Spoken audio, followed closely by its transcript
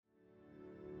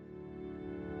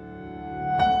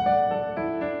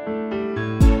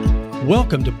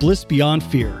Welcome to Bliss Beyond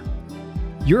Fear.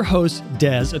 Your hosts,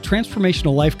 Des, a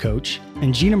transformational life coach,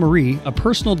 and Gina Marie, a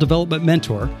personal development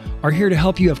mentor, are here to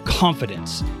help you have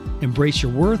confidence, embrace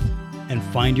your worth, and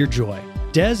find your joy.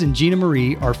 Des and Gina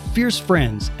Marie are fierce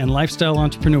friends and lifestyle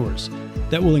entrepreneurs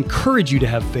that will encourage you to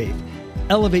have faith,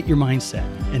 elevate your mindset,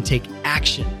 and take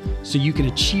action so you can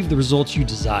achieve the results you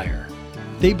desire.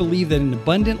 They believe that an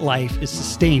abundant life is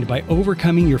sustained by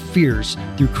overcoming your fears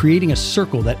through creating a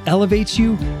circle that elevates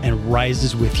you and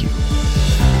rises with you.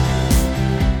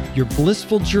 Your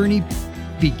blissful journey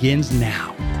begins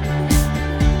now.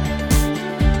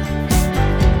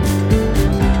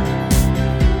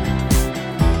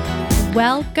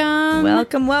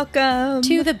 Welcome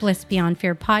to the Bliss Beyond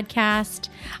Fear podcast.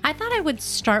 I thought I would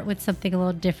start with something a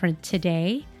little different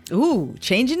today. Ooh,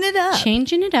 changing it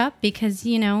up Because,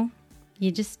 you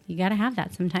got to have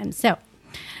that sometimes. So,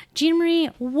 Gina Marie,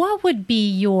 what would be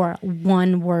your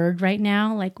one word right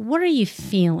now? Like, what are you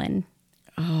feeling?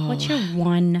 Oh. What's your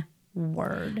one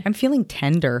word? I'm feeling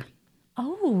tender.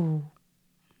 Oh,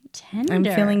 tender. I'm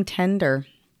feeling tender.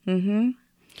 Mm-hmm.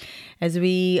 As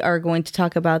we are going to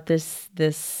talk about this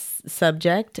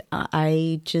subject,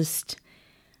 I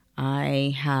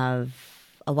have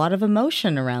a lot of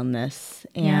emotion around this,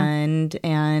 and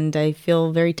I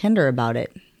feel very tender about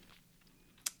it.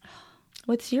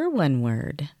 What's your one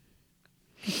word?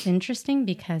 It's interesting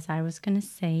because I was going to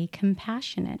say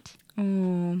compassionate.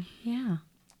 Oh. Yeah.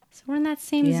 So we're in that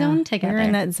same zone together. We're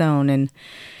in that zone, and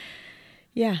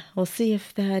we'll see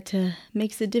if that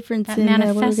makes a difference that in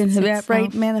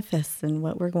manifests manifests in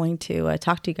what we're going to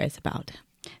talk to you guys about.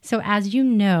 So as you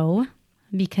know,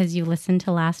 because you listened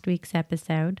to last week's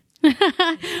episode,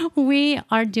 we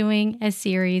are doing a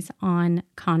series on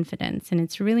confidence, and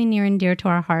it's really near and dear to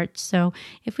our hearts. So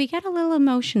if we get a little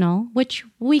emotional, which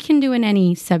we can do in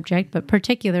any subject, but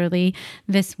particularly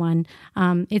this one,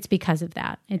 it's because of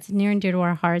that. It's near and dear to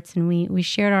our hearts, and we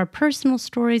shared our personal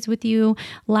stories with you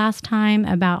last time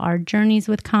about our journeys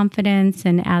with confidence,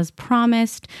 and as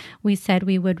promised, we said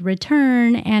we would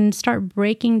return and start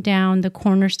breaking down the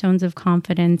cornerstones of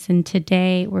confidence, and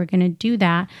today we're going to do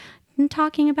that.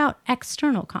 Talking about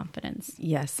external confidence.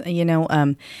 Yes.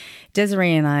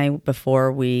 Desiree and I,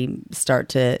 before we start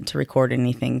to record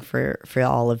anything for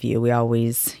all of you, we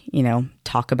always,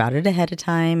 talk about it ahead of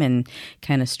time and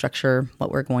kind of structure what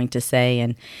we're going to say.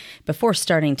 And before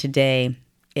starting today,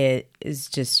 it is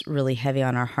just really heavy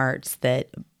on our hearts that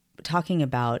talking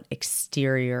about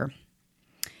exterior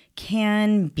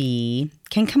can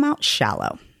come out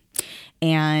shallow.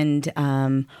 And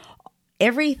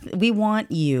we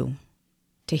want you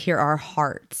to hear our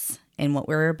hearts and what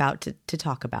we're about to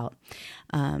talk about.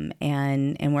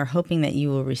 And we're hoping that you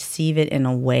will receive it in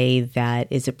a way that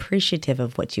is appreciative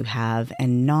of what you have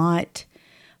and not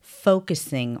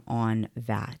focusing on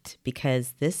that,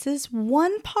 because this is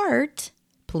one part.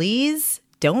 Please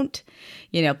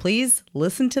please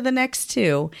listen to the next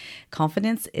two.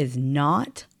 Confidence is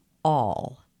not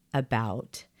all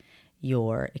about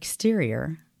your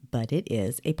exterior, but it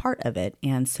is a part of it.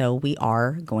 And so we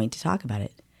are going to talk about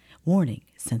it. Warning,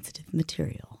 sensitive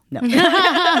material. No.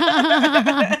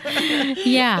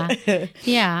 Yeah.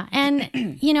 And,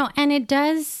 and it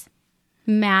does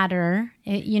matter,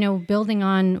 building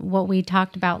on what we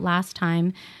talked about last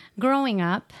time, growing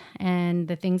up and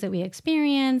the things that we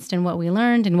experienced and what we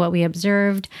learned and what we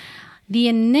observed, the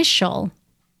initial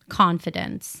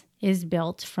confidence is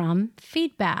built from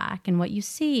feedback and what you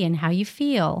see and how you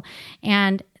feel.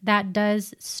 And that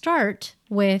does start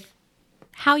with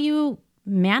how you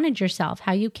manage yourself,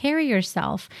 how you carry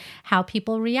yourself, how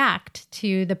people react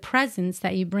to the presence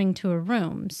that you bring to a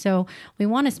room. So we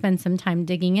want to spend some time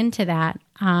digging into that.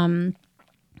 And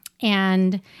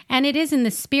it is in the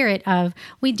spirit of,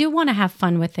 we do want to have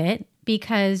fun with it,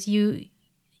 because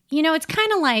it's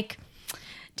kind of like,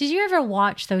 did you ever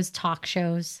watch those talk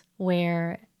shows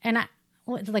where,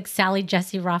 like Sally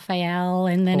Jesse Raphael,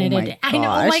 and then I know, oh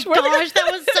my gosh,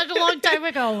 that was such a long time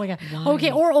ago. Oh my God. Wow.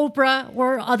 Okay, or Oprah,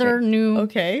 or other new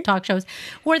talk shows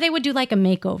where they would do like a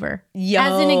makeover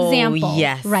as an example.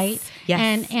 Yes. Right?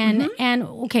 Yes. And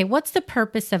okay, what's the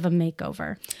purpose of a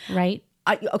makeover, right?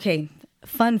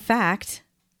 Fun fact,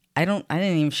 I didn't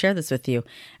even share this with you.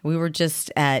 We were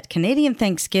just at Canadian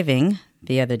Thanksgiving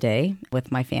the other day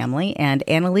with my family, and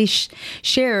Annalise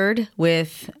shared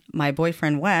with my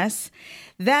boyfriend Wes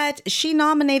that she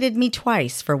nominated me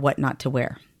twice for what not to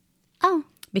wear. Oh.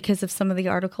 Because of some of the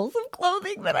articles of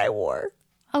clothing that I wore.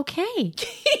 Okay.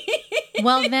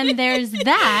 Well, then there's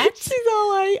that. She's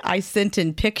all I sent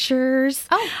in pictures.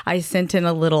 Oh. I sent in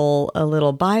a little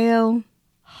bio.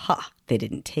 they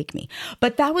didn't take me.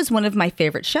 But that was one of my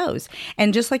favorite shows.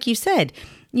 And just like you said,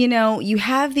 you know, you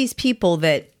have these people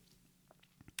that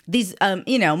these,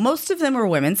 you know, most of them were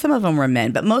women. Some of them were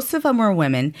men, but most of them were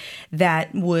women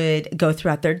that would go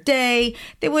throughout their day.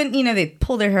 They wouldn't, you know, they'd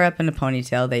pull their hair up in a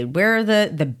ponytail. They'd wear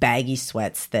the baggy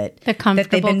sweats that they've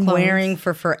been wearing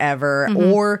for forever,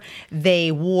 or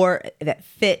they wore that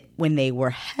fit when they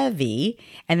were heavy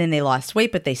and then they lost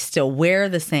weight, but they still wear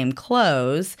the same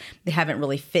clothes. They haven't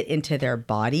really fit into their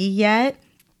body yet.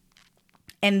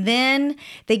 And then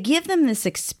they give them this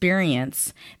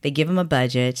experience. They give them a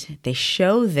budget. They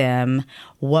show them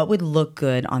what would look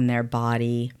good on their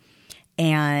body.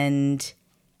 And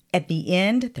at the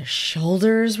end, their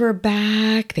shoulders were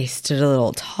back. They stood a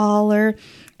little taller.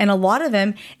 And a lot of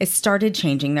them, it started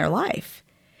changing their life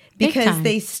because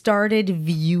they started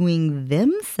viewing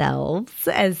themselves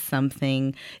as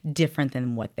something different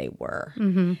than what they were.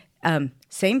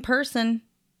 Same person,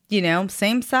 you know,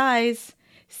 same size.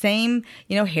 Same,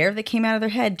 you know, hair that came out of their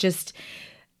head, just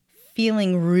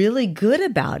feeling really good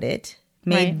about it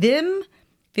made them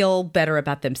feel better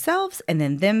about themselves. And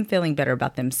then them feeling better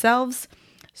about themselves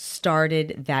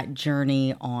started that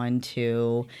journey on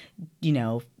to, you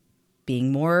know,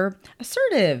 being more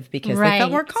assertive because they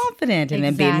felt more confident, and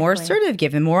then being more assertive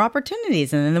gave them more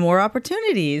opportunities, and then the more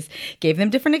opportunities gave them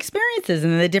different experiences,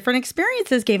 and then the different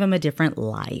experiences gave them a different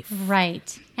life.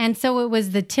 Right. And so it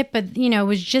was the tip of, you know, it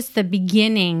was just the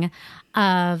beginning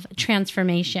of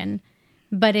transformation.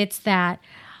 But it's that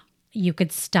you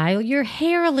could style your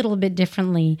hair a little bit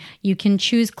differently. You can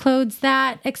choose clothes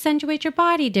that accentuate your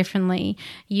body differently.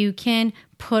 You can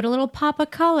put a little pop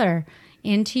of color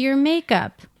into your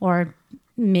makeup, or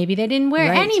maybe they didn't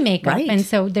wear any makeup. And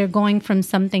so they're going from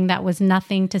something that was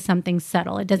nothing to something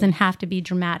subtle. It doesn't have to be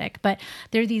dramatic, but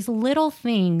there are these little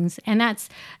things. And that's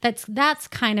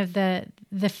kind of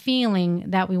the feeling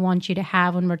that we want you to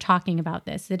have when we're talking about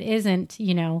this. It isn't,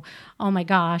 you know, oh my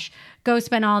gosh, go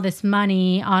spend all this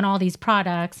money on all these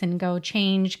products and go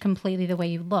change completely the way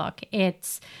you look.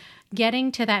 It's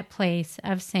getting to that place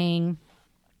of saying,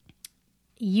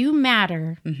 you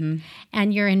matter,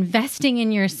 and you're investing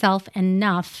in yourself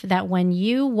enough that when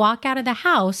you walk out of the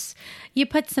house, you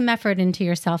put some effort into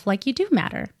yourself, like you do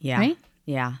matter. Yeah. Right?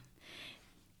 Yeah.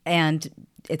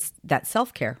 And it's that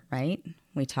self-care, right?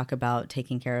 We talk about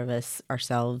taking care of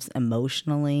ourselves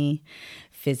emotionally,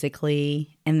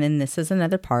 physically, and then this is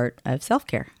another part of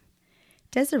self-care.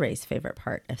 Desiree's favorite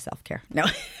part of self-care. No.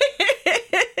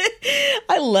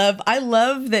 I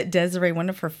love that Desiree, one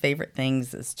of her favorite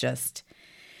things is just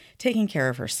taking care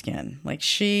of her skin. Like,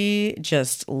 she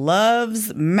just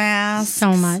loves masks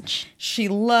so much. She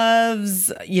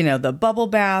loves, you know, the bubble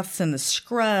baths and the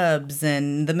scrubs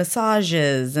and the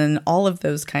massages and all of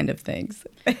those kind of things.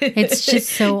 It's just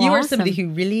so you awesome. are somebody who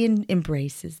really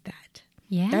embraces that.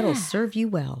 Yeah. That'll serve you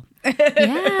well.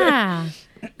 Yeah.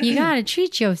 You got to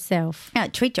treat yourself. Yeah,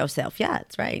 treat yourself. Yeah,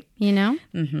 that's right. You know?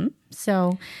 Mm-hmm.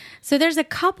 So there's a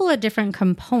couple of different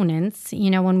components,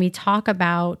 you know, when we talk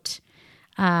about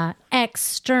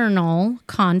external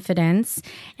confidence.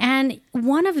 And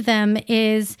one of them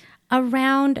is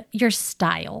around your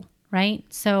style, right?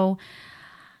 So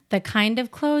the kind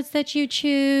of clothes that you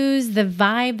choose, the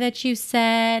vibe that you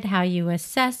set, how you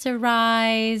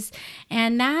accessorize.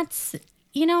 And that's,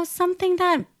 you know, something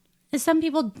that some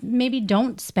people maybe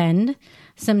don't spend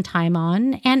some time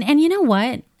on. And you know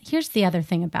what? Here's the other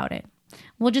thing about it.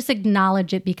 We'll just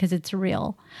acknowledge it because it's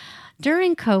real.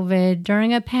 During COVID,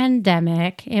 during a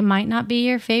pandemic, it might not be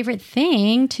your favorite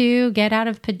thing to get out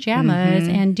of pajamas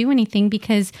and do anything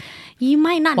because you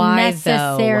might not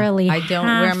necessarily I don't.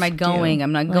 Where am I going?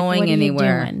 I'm not going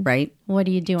anywhere. Right? What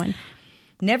are you doing?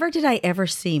 Never did I ever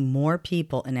see more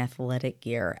people in athletic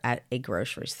gear at a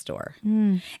grocery store.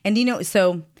 And you know,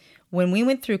 so when we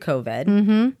went through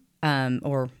COVID,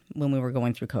 or when we were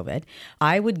going through COVID,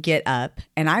 I would get up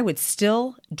and I would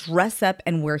still dress up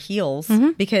and wear heels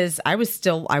because I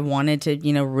wanted to,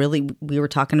 you know, really, we were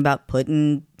talking about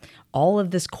putting all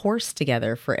of this course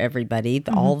together for everybody,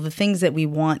 all the things that we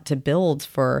want to build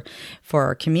for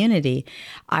our community.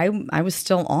 I was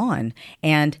still on,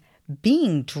 and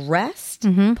being dressed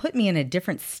put me in a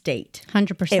different state.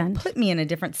 100%. It put me in a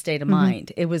different state of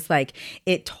mind. It was like,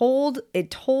 it told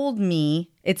me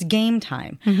it's game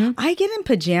time. I get in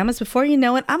pajamas, before you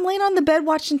know it, I'm laying on the bed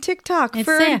watching TikTok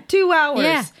for 2 hours.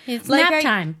 Yeah, it's nap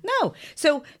time. No.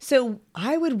 So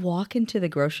I would walk into the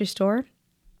grocery store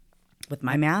with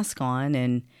my mask on,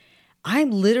 and I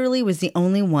literally was the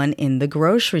only one in the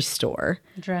grocery store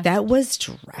that was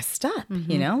dressed up,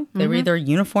 you know? They were either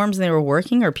uniforms and they were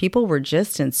working, or people were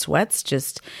just in sweats,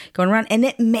 just going around. And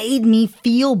it made me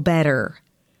feel better.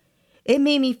 It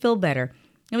made me feel better.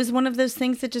 It was one of those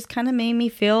things that just kind of made me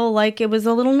feel like it was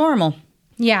a little normal.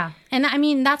 Yeah. And I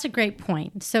mean, that's a great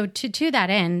point. So to that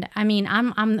end, I mean,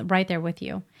 I'm right there with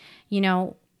you. You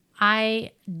know,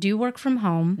 I do work from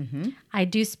home. Mm-hmm. I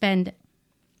do spend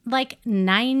like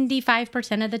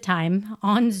 95% of the time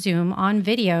on Zoom, on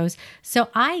videos. So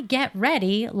I get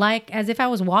ready like as if I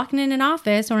was walking in an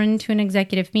office or into an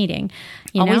executive meeting.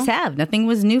 Always have. Nothing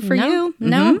was new for you. Mm-hmm.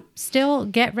 No, still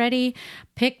get ready,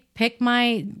 pick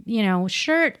my,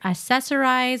 shirt,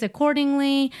 accessorize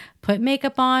accordingly, put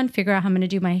makeup on, figure out how I'm going to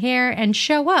do my hair, and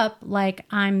show up like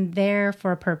I'm there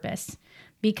for a purpose.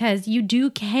 Because you do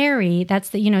carry,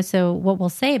 so what we'll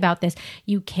say about this,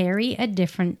 you carry a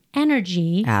different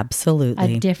energy.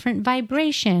 Absolutely. A different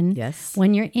vibration. Yes.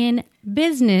 When you're in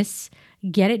business,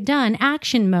 get it done,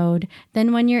 action mode,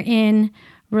 than when you're in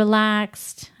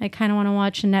relaxed, I kind of want to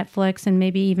watch Netflix and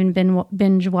maybe even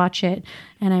binge watch it,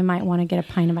 and I might want to get a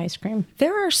pint of ice cream.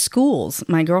 There are schools,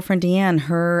 my girlfriend Deanne,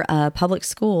 her public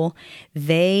school,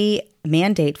 they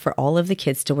mandate for all of the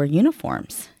kids to wear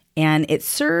uniforms. And it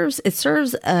serves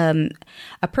a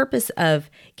purpose of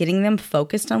getting them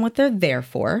focused on what they're there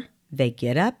for. They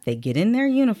get up, they get in their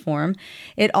uniform.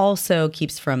 It also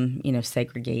keeps from,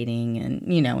 segregating and,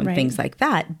 and right. things like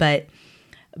that. But,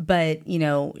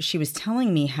 she was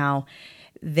telling me how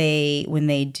when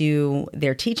they do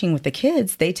their teaching with the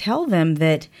kids, they tell them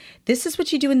that this is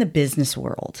what you do in the business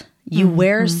world. You mm-hmm.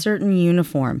 wear a certain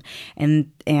uniform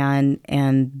and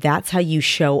that's how you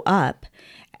show up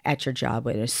at your job,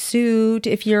 with a suit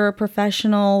if you're a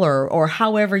professional, or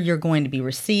however you're going to be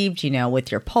received,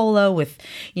 with your polo, with,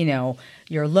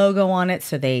 your logo on it,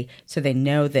 so they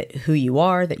know that who you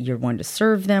are, that you're going to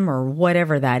serve them, or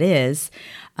whatever that is.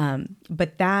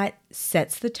 But that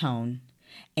sets the tone.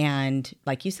 And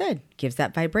like you said, gives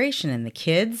that vibration. And the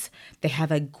kids, they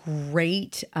have a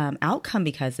great outcome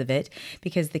because of it,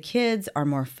 because the kids are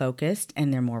more focused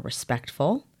and they're more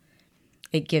respectful.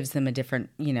 It gives them a different,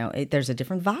 there's a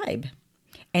different vibe.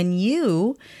 And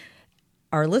you,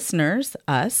 our listeners,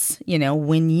 us,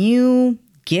 when you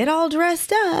get all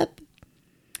dressed up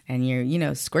and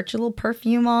you're, squirt your little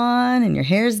perfume on and your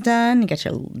hair's done, you got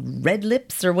your red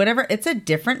lips or whatever, it's a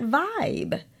different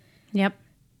vibe. Yep.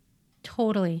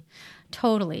 Totally.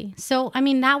 So, I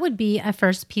mean, that would be a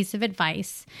first piece of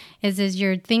advice is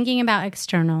you're thinking about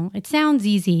external. It sounds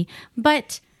easy,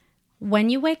 but when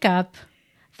you wake up,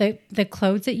 the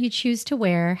clothes that you choose to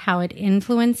wear, how it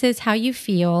influences how you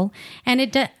feel. And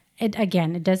it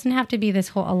doesn't have to be this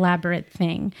whole elaborate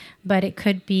thing, but it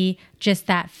could be just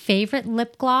that favorite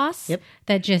lip gloss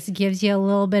that just gives you a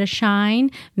little bit of shine.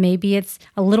 Maybe it's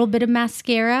a little bit of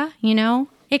mascara,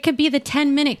 It could be the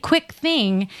 10-minute quick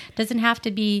thing. Doesn't have to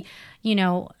be,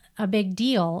 a big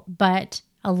deal, but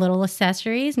a little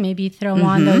accessories, maybe throw mm-hmm.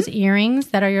 on those earrings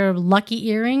that are your lucky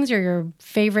earrings or your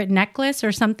favorite necklace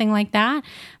or something like that.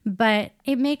 But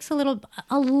it makes a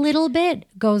little bit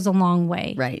goes a long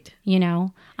way. Right.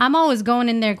 I'm always going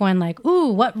in there going like,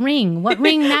 ooh, what ring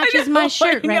matches my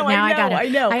shirt right now? I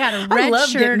got a red I love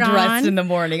shirt getting dressed on in the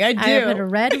morning. I do. I put a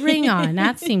red ring on.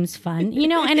 That seems fun.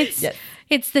 And it's, yes.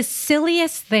 It's the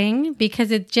silliest thing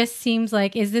because it just seems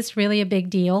like, is this really a big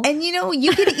deal? And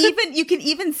you can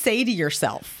even say to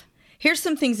yourself, here's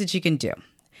some things that you can do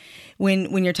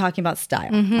when you're talking about style.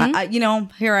 Mm-hmm.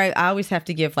 I always have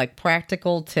to give like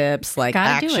practical tips, like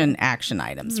action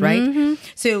items, right? Mm-hmm.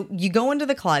 So you go into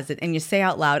the closet and you say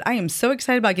out loud, I am so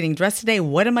excited about getting dressed today.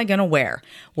 What am I going to wear?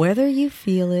 Whether you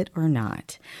feel it or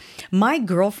not. My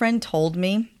girlfriend told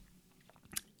me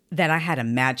that I had a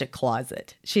magic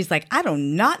closet. She's like, I do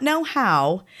not know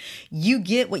how you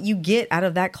get what you get out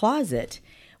of that closet,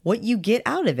 what you get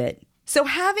out of it. So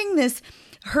having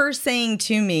her saying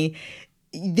to me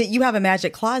that you have a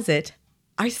magic closet,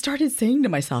 I started saying to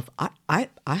myself, I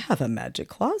have a magic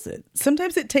closet.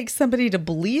 Sometimes it takes somebody to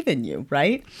believe in you,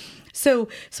 right? So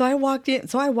I walk in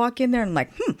there and I'm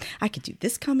like, I could do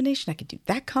this combination, I could do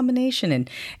that combination,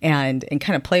 and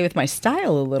kind of play with my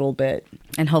style a little bit.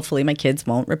 And hopefully my kids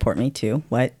won't report me to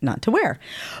what not to wear.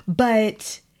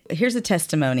 But here's a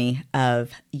testimony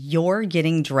of your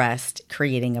getting dressed,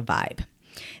 creating a vibe.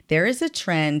 There is a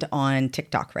trend on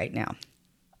TikTok right now.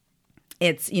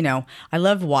 It's, I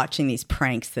love watching these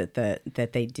pranks that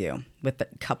they do with the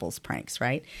couples pranks,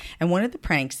 right? And one of the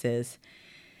pranks is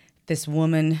this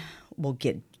woman will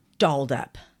get dolled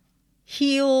up.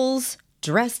 Heels,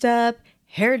 dressed up,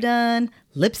 hair done,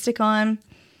 lipstick on.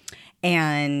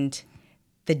 And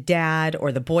the dad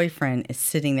or the boyfriend is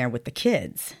sitting there with the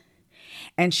kids.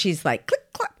 And she's like,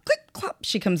 click, clop, click, clop.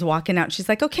 She comes walking out. She's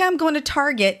like, okay, I'm going to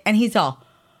Target. And he's all,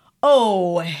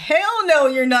 oh, hell no,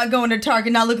 you're not going to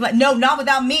Target not looking like, no, not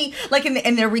without me. Like,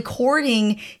 and they're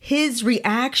recording his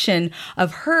reaction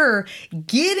of her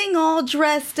getting all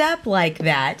dressed up like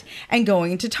that and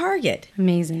going to Target.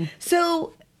 Amazing.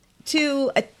 So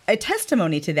a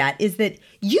testimony to that is that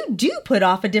you do put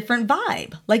off a different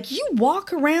vibe. Like, you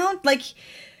walk around like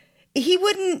he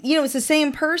wouldn't, it's the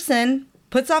same person,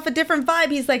 puts off a different vibe.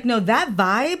 He's like, no, that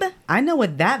vibe, I know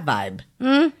what that vibe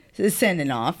is sending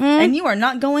off, and you are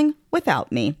not going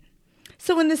without me.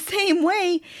 So in the same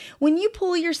way, when you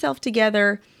pull yourself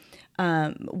together,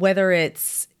 whether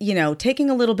it's, taking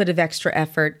a little bit of extra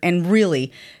effort and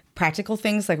really practical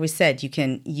things, like we said, you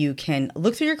can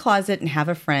look through your closet and have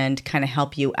a friend kind of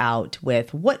help you out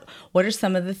with what are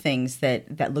some of the things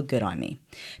that look good on me.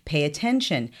 Pay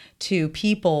attention to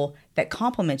people that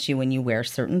compliment you when you wear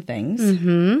certain things.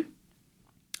 Mm-hmm.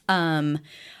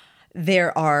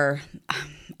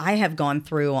 I have gone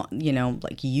through,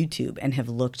 like YouTube and have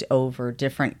looked over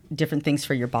different things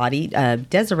for your body.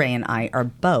 Desiree and I are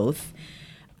both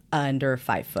under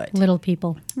 5 foot. Little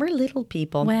people. We're little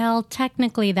people. Well,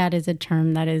 technically that is a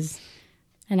term that is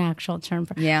an actual term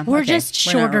for. Yeah. We're just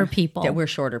shorter people. Yeah, we're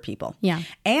shorter people. Yeah.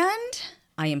 And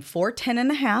I am 4'10"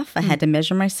 and a half. I had to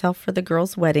measure myself for the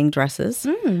girls' wedding dresses.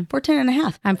 4'10" and a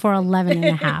half. I'm 4'11" and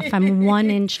a half. I'm 1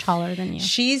 inch taller than you.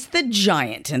 She's the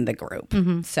giant in the group.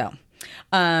 Mm-hmm. So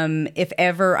if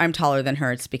ever I'm taller than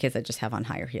her, it's because I just have on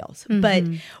higher heels. Mm-hmm. But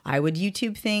I would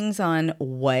YouTube things on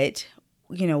what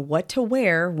to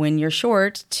wear when you're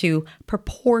short to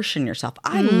proportion yourself.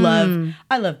 I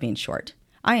love being short.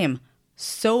 I am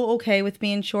so okay with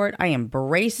being short. I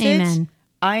embrace it.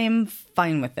 I am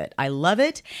fine with it. I love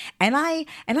it. And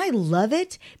I love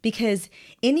it because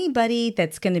anybody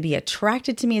that's going to be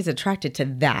attracted to me is attracted to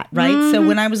that, right? Mm-hmm. So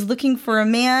when I was looking for a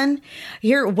man,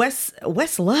 here Wes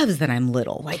loves that I'm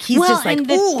little. Like, he's just like, and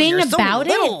the thing you're about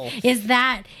so little. it is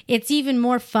that it's even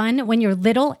more fun when you're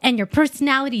little and your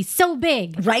personality's so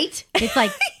big. Right? It's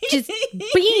like just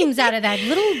beams out of that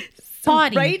little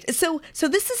body. Right? So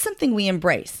this is something we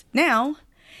embrace. Now,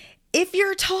 if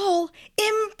you're tall,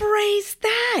 embrace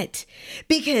that,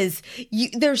 because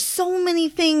there's so many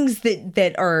things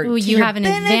that are you have an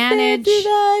advantage. To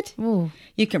that. Ooh.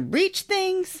 You can reach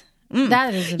things.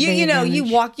 That is a big advantage.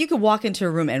 You could walk into a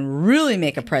room and really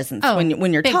make a presence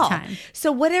when you're tall. Time.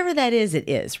 So whatever that is, it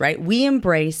is, right? We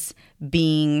embrace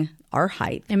being our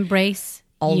height. Embrace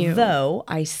Although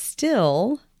I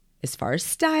still, as far as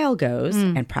style goes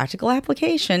and practical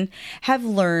application, have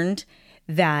learned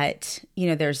that,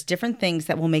 there's different things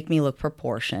that will make me look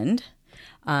proportioned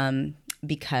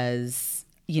because,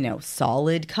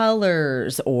 solid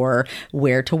colors or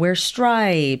where to wear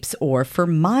stripes, or for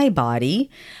my body,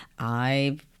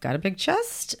 I've got a big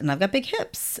chest and I've got big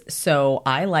hips. So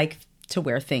I like to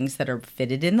wear things that are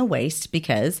fitted in the waist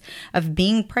because of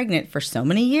being pregnant for so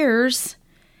many years.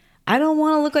 I don't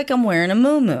want to look like I'm wearing a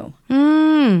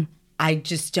muumuu. I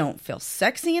just don't feel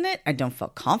sexy in it. I don't feel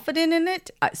confident in it.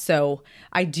 So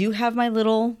I do have my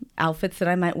little outfits that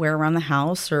I might wear around the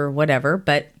house or whatever.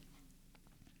 But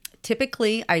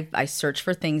typically I search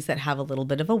for things that have a little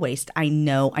bit of a waist. I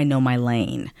know my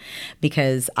lane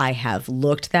because I have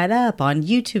looked that up on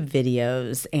YouTube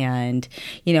videos and,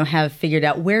 have figured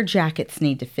out where jackets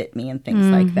need to fit me and things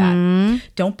like that.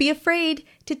 Don't be afraid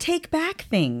to take back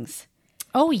things.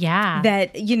 Oh, yeah.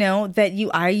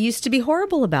 I used to be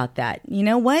horrible about that. You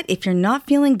know what? If you're not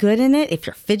feeling good in it, if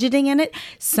you're fidgeting in it,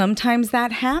 sometimes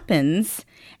that happens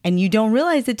and you don't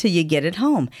realize it till you get it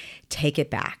home. Take it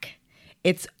back.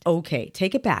 It's okay.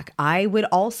 Take it back. I would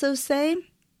also say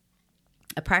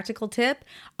a practical tip.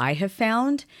 I have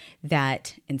found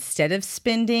that instead of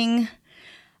spending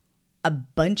a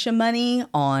bunch of money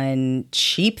on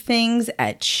cheap things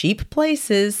at cheap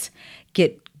places,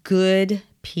 get good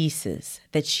pieces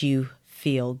that you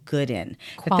feel good in.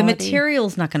 That the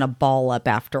material's not going to ball up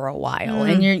after a while,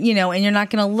 and you're not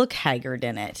going to look haggard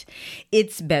in it.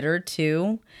 It's better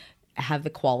to have the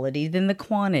quality than the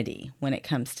quantity when it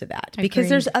comes to that. Agreed. Because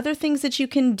there's other things that you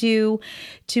can do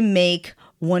to make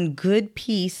one good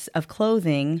piece of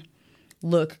clothing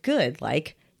look good,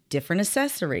 like different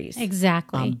accessories.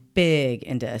 Exactly. I'm big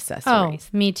into accessories.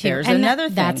 Oh, me too. There's and another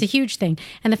thing. That's a huge thing.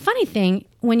 And the funny thing,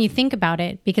 when you think about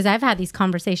it, because I've had these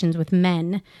conversations with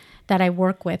men that I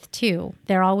work with too,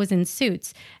 they're always in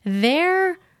suits.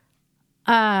 Their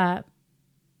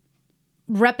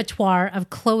repertoire of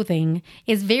clothing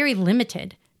is very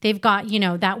limited. They've got,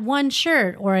 that one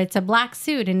shirt, or it's a black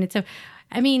suit,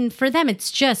 and for them,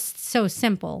 it's just so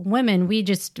simple. Women, we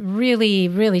just really,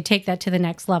 really take that to the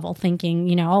next level,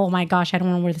 thinking, oh my gosh, I don't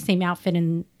want to wear the same outfit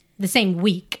in the same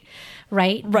week,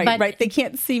 right? Right. They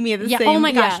can't see me at the same. Oh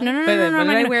my gosh, no. But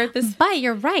I wear this. But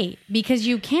you're right, because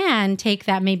you can take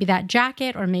that, maybe that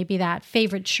jacket or maybe that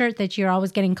favorite shirt that you're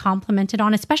always getting complimented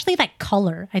on, especially that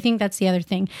color. I think that's the other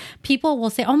thing. People will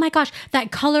say, oh my gosh,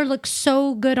 that color looks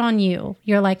so good on you.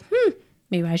 You're like,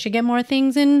 maybe I should get more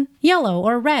things in yellow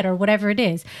or red or whatever it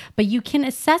is. But you can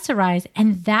accessorize,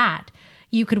 and that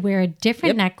you could wear a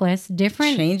different necklace,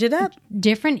 change it up,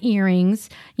 different earrings,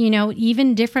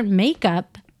 even different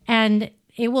makeup, and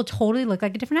it will totally look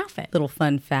like a different outfit. Little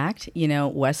fun fact,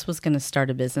 Wes was going to start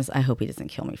a business. I hope he doesn't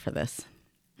kill me for this,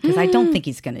 because I don't think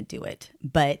he's going to do it.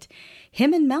 But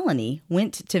him and Melanie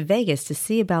went to Vegas to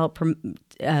see about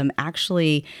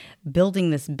actually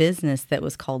building this business that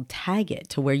was called Tag It,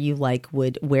 to where you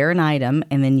would wear an item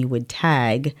and then you would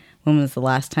tag when was the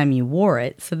last time you wore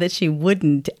it, so that she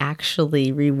wouldn't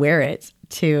actually rewear it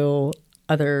to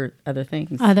other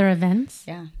things. Other events?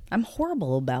 Yeah. I'm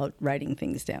horrible about writing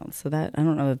things down, so that I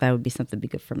don't know if that would be something to be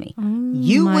good for me.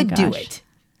 You would do it.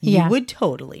 You would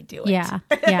totally do it.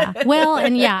 Yeah. Well,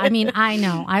 and I mean, I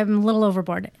know I'm a little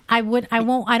overboard. I don't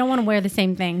want to wear the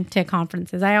same thing to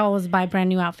conferences. I always buy brand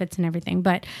new outfits and everything,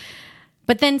 but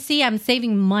then see, I'm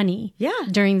saving money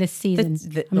during this season.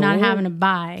 I'm not having to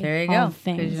buy all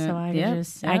things. So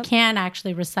I can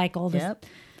actually recycle this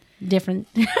different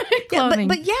clothing.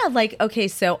 But okay,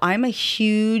 so I'm a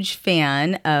huge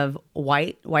fan of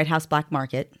White House Black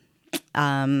Market.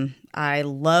 I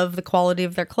love the quality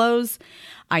of their clothes.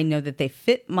 I know that they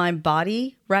fit my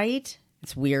body right.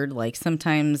 It's weird. Like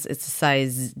sometimes it's a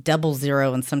size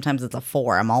 00 and sometimes it's a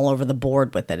 4. I'm all over the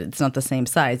board with it. It's not the same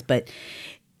size,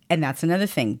 and that's another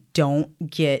thing. Don't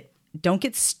get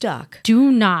stuck.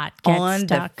 Do not get on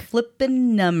stuck. The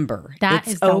flipping number. That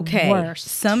is the worst.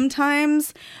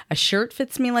 Sometimes a shirt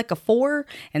fits me like a 4,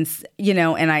 and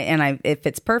it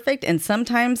fits perfect. And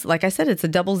sometimes, like I said, it's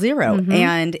a 00,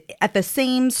 and at the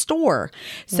same store.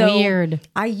 So weird.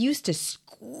 I used to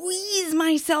squeeze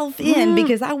myself in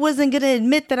because I wasn't going to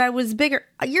admit that I was bigger.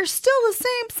 You're still the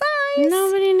same size.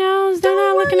 Nobody knows. They're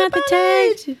not looking at the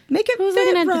tag. Make it Who's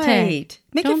fit looking at right. the tag?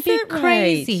 Make Don't it fit be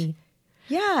crazy. Right.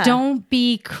 Yeah. Don't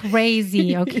be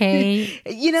crazy, okay?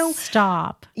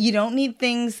 Stop. You don't need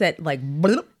things that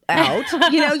bloop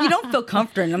out. You don't feel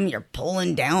comfortable in them. You're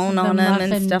pulling down on them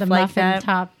and stuff like that. The muffin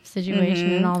top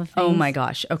situation and all the things. Oh my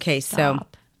gosh. Okay,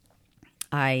 Stop.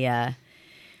 So I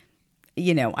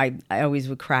always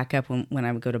would crack up when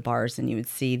I would go to bars and you would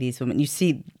see these women. You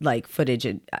see footage,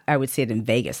 I would see it in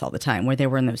Vegas all the time, where they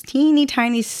were in those teeny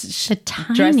tiny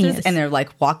dresses, and they're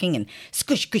walking and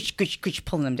squish, squish, squish, squish,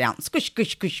 pulling them down, squish,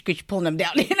 squish, squish, squish, pulling them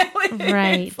down.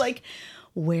 Right. It's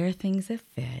wear things that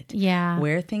fit. Yeah.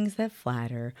 Wear things that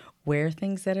flatter. Wear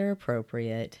things that are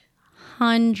appropriate.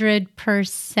 100%.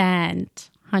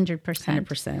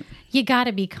 100%. You got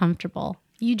to be comfortable.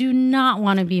 You do not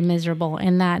want to be miserable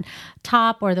in that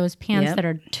top or those pants that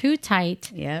are too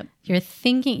tight. Yep. You're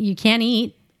thinking you can't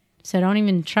eat, so don't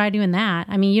even try doing that.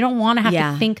 I mean, you don't want to have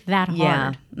to think that hard.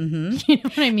 Yeah. Mm-hmm. You know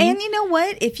what I mean? And you know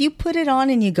what? If you put it on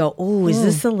and you go, "Oh, is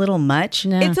this a little much?"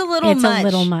 No, it's a little much. It's a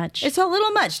little much. It's a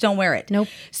little much. Don't wear it. Nope.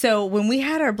 So when we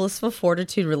had our Blissful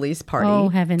Fortitude release party, oh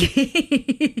heaven,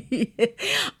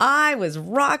 I was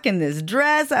rocking this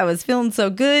dress. I was feeling so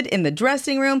good in the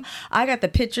dressing room. I got the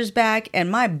pictures back,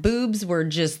 and my boobs were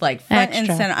just front and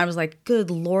center. I was like, "Good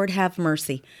Lord, have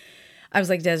mercy." I was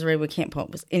like, Desiree, we can't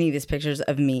post any of these pictures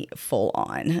of me full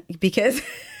on, because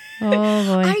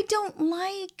I don't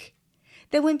like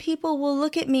that when people will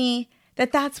look at me,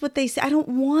 that's what they say. I don't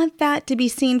want that to be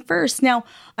seen first. Now,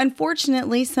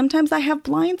 unfortunately, sometimes I have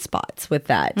blind spots with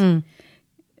that.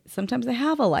 Sometimes they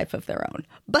have a life of their own.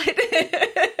 But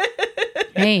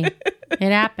hey, it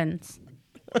happens.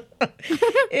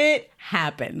 It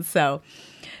happens. So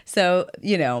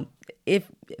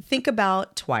think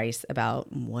about twice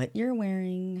about what you're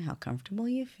wearing, how comfortable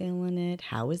you feel in it,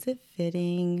 how is it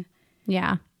fitting.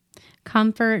 Yeah.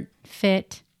 Comfort,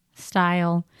 fit,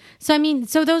 style.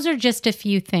 So those are just a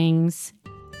few things.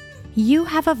 You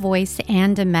have a voice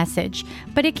and a message,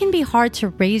 but it can be hard to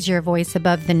raise your voice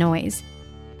above the noise.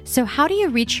 So how do you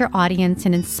reach your audience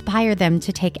and inspire them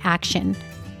to take action?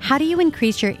 How do you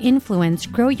increase your influence,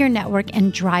 grow your network,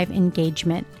 and drive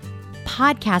engagement?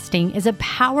 Podcasting is a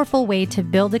powerful way to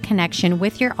build a connection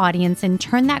with your audience and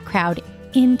turn that crowd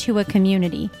into a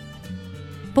community.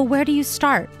 But where do you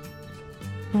start?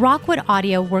 Rockwood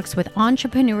Audio works with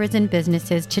entrepreneurs and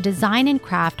businesses to design and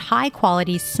craft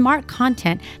high-quality, smart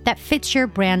content that fits your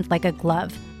brand like a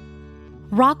glove.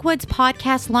 Rockwood's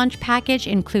podcast launch package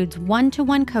includes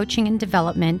one-to-one coaching and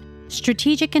development,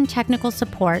 strategic and technical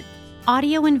support,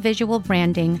 audio and visual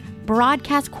branding,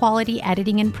 broadcast quality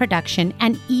editing and production,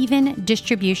 and even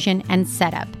distribution and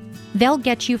setup. They'll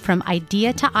get you from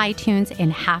idea to iTunes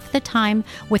in half the time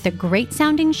with a great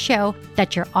sounding show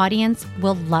that your audience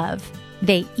will love.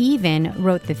 They even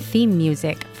wrote the theme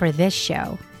music for this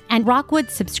show. And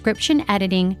Rockwood's subscription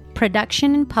editing,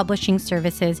 production, and publishing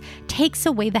services takes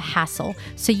away the hassle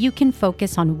so you can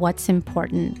focus on what's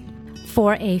important.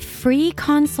 For a free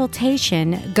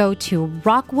consultation, go to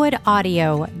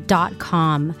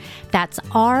rockwoodaudio.com. That's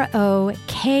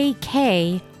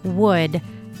ROKK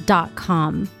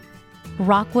wood.com.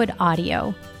 Rockwood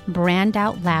Audio. Brand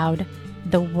out loud.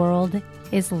 The world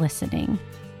is listening.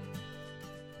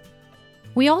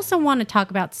 We also want to talk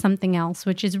about something else,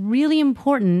 which is really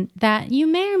important that you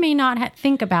may or may not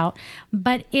think about,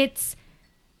 but it's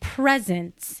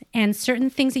presence and certain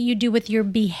things that you do with your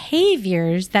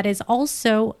behaviors that is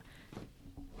also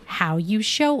how you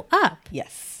show up.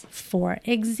 Yes. For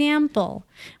example,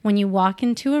 when you walk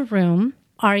into a room,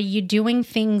 are you doing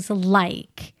things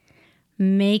like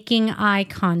making eye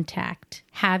contact,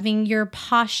 having your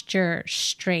posture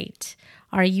straight?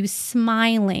 Are you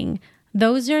smiling?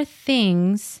 Those are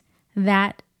things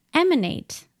that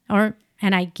emanate,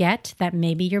 and I get that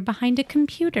maybe you're behind a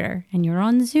computer and you're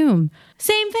on Zoom.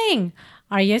 Same thing.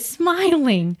 Are you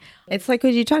smiling? It's like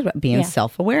what you talked about, being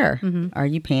self-aware. Mm-hmm. Are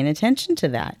you paying attention to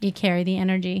that? You carry the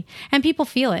energy. And people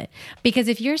feel it. Because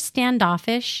if you're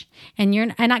standoffish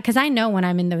because I know when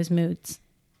I'm in those moods,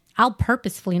 I'll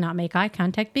purposefully not make eye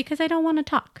contact because I don't want to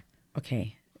talk.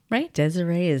 Okay. Right?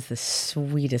 Desiree is the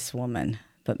sweetest woman.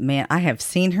 But man, I have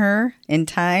seen her in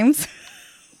times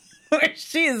where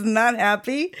she is not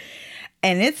happy.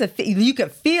 And you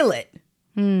could feel it,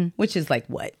 which is like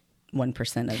what,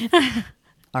 1% of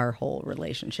our whole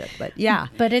relationship. But yeah,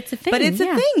 but it's a thing. But it's a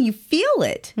thing. You feel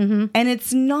it, and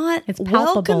it's not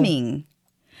welcoming.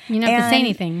 You don't have to say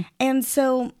anything. And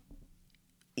so,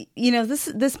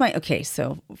 this might. Okay,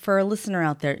 so for a listener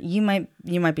out there, you might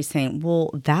be saying, "Well,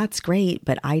 that's great,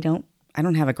 but I don't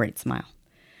have a great smile,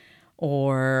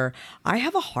 or I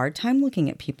have a hard time looking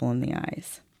at people in the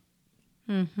eyes."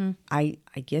 Mm-hmm. I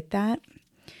get that.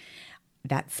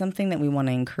 That's something that we want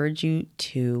to encourage you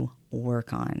to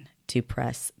work on, to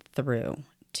press through,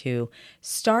 to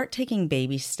start taking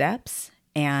baby steps.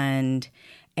 And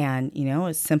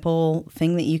a simple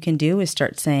thing that you can do is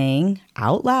start saying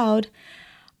out loud,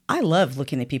 I love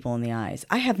looking at people in the eyes.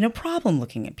 I have no problem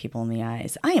looking at people in the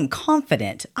eyes. I am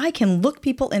confident. I can look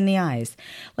people in the eyes.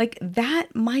 Like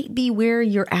that might be where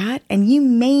you're at, and you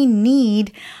may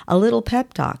need a little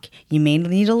pep talk. You may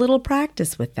need a little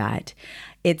practice with that.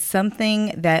 It's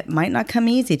something that might not come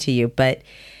easy to you, but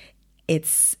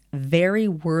it's very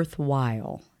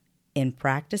worthwhile in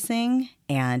practicing,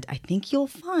 and I think you'll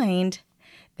find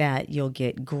that you'll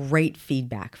get great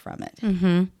feedback from it.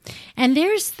 Mm-hmm. And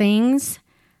there's things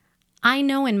I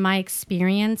know in my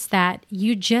experience that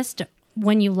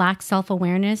when you lack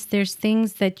self-awareness, there's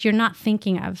things that you're not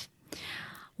thinking of.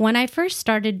 When I first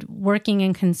started working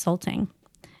in consulting,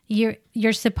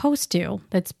 you're supposed to.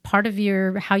 That's part of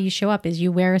how you show up is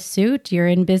you wear a suit, you're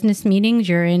in business meetings,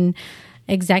 you're in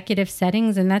executive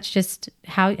settings, and that's just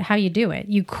how you do it.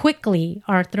 You quickly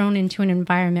are thrown into an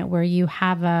environment where you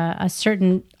have a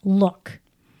certain look.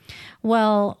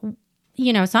 Well,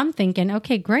 so I'm thinking,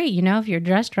 okay, great. If you're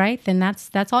dressed right, then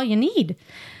that's all you need.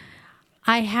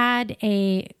 I had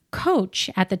a coach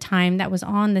at the time that was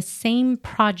on the same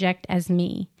project as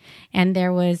me. And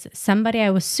there was somebody I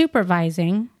was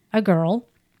supervising, a girl,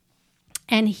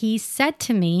 and he said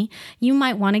to me, you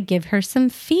might want to give her some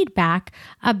feedback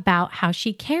about how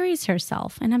she carries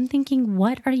herself. And I'm thinking,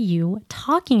 what are you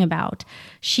talking about?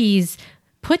 She's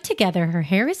put together, her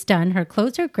hair is done, her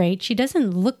clothes are great. She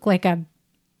doesn't look like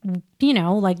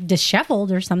like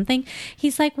disheveled or something.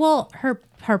 He's like, well,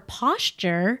 her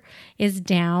posture is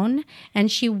down and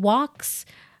she walks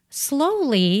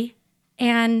slowly,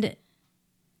 and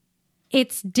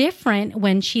it's different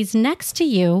when she's next to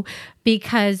you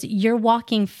because you're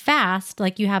walking fast,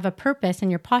 like you have a purpose and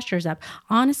your posture's up.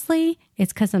 Honestly,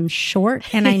 it's because I'm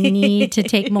short and I need to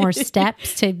take more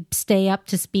steps to stay up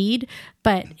to speed.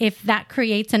 But if that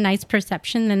creates a nice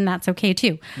perception, then that's okay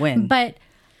too. But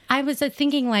I was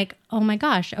thinking like, oh my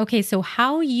gosh, okay, so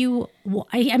how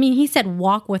he said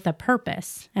walk with a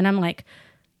purpose. And I'm like,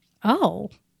 oh,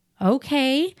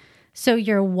 okay. So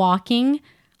you're walking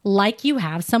like you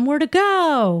have somewhere to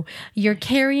go. You're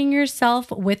carrying yourself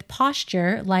with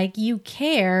posture like you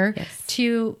care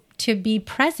to be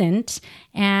present,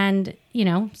 and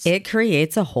it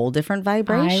creates a whole different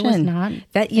vibration. I was not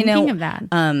thinking of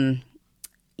that.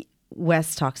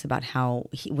 Wes talks about how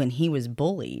when he was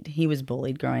bullied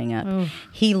growing up,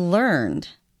 he learned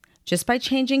just by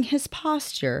changing his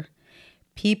posture,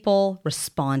 people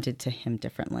responded to him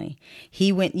differently.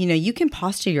 He went, you can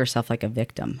posture yourself like a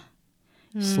victim.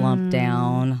 Slump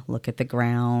down, look at the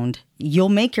ground. You'll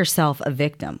make yourself a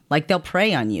victim. Like they'll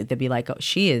prey on you. They'll be like, oh,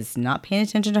 she is not paying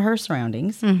attention to her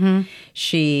surroundings. Mm-hmm.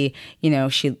 She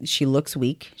looks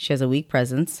weak. She has a weak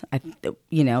presence.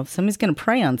 Somebody's going to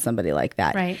prey on somebody like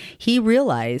that. Right. He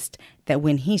realized that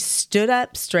when he stood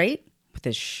up straight with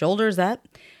his shoulders up,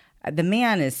 the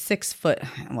man is 6 foot.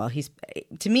 Well, he's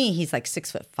like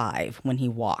 6'5" when he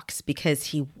walks, because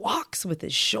he walks with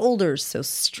his shoulders so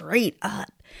straight up.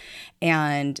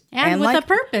 And with a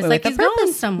purpose, like he's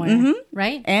going somewhere,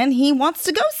 right? And he wants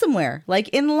to go somewhere. Like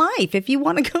in life, if you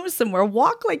want to go somewhere,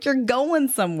 walk like you're going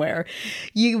somewhere.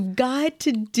 You've got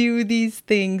to do these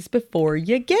things before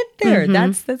you get there.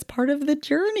 That's part of the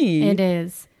journey. It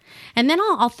is. And then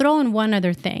I'll throw in one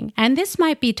other thing, and this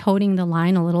might be toting the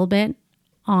line a little bit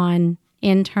on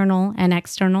internal and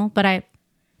external, but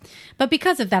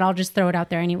because of that, I'll just throw it out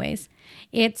there anyways.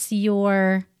 It's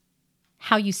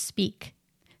how you speak.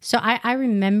 So I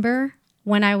remember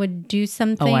when I would do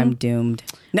something. Oh, I'm doomed.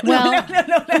 No.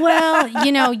 Well,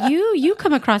 you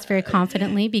come across very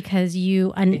confidently because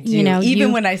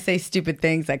even when I say stupid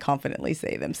things, I confidently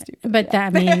say them stupid. But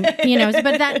that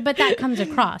but that comes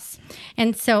across.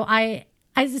 And so I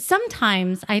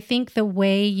sometimes I think the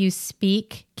way you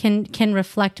speak can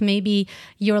reflect maybe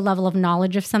your level of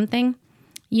knowledge of something.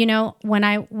 When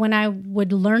I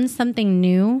would learn something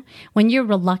new, when you're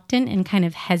reluctant and kind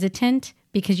of hesitant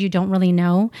because you don't really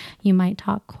know, you might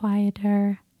talk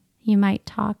quieter. You might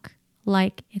talk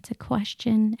like it's a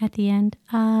question at the end.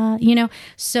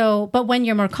 But when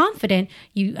you're more confident,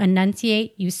 you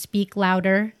enunciate, you speak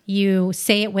louder, you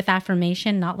say it with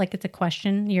affirmation, not like it's a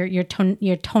question. Your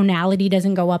tonality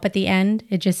doesn't go up at the end.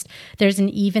 It just, there's an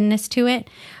evenness to it.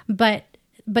 But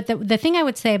the thing I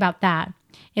would say about that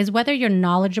is whether you're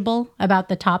knowledgeable about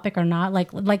the topic or not.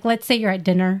 Like let's say you're at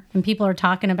dinner and people are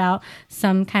talking about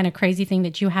some kind of crazy thing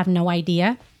that you have no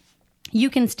idea. You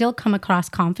can still come across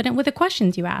confident with the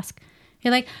questions you ask.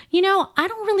 You're like, I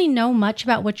don't really know much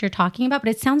about what you're talking about, but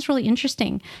it sounds really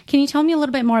interesting. Can you tell me a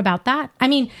little bit more about that?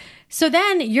 So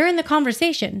then you're in the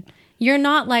conversation. You're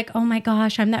not like, oh my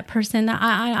gosh, I'm that person that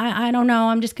I don't know.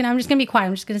 I'm just gonna be quiet.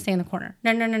 I'm just gonna stay in the corner.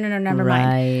 No, never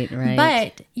mind. Right.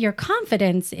 But your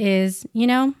confidence is, you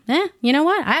know what?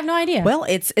 I have no idea. Well,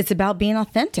 it's about being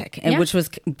authentic, and which was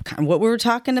what we were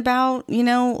talking about,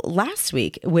 last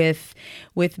week with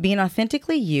being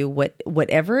authentically you.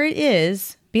 Whatever it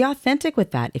is, be authentic with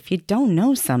that. If you don't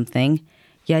know something,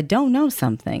 you don't know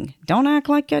something. Don't act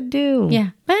like you do. Yeah,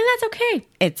 but that's okay.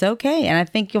 It's okay. And I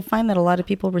think you'll find that a lot of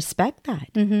people respect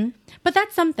that. Mm-hmm. But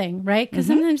that's something, right? Because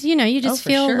sometimes, you just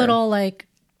feel a little like,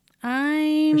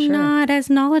 I'm not as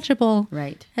knowledgeable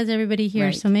as everybody here.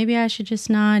 Right. So maybe I should just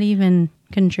not even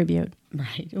contribute.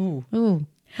 Right. Ooh.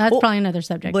 That's probably another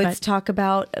subject. Let's talk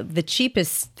about the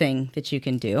cheapest thing that you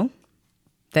can do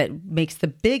that makes the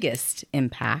biggest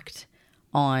impact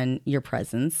on your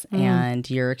presence and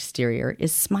your exterior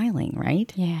is smiling,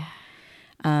 right? Yeah.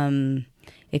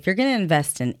 If you're going to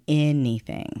invest in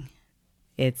anything,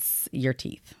 it's your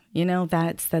teeth.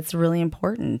 That's really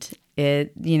important.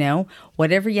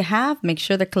 Whatever you have, make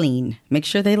sure they're clean. Make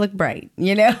sure they look bright,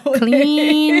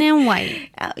 Clean and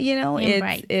white.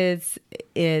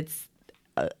 It's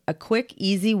a quick,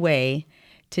 easy way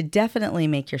to definitely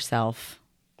make yourself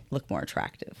look more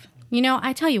attractive.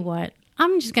 I tell you what,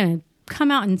 I'm just going to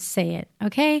come out and say it,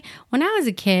 okay? When I was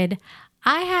a kid,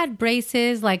 I had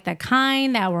braces like the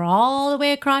kind that were all the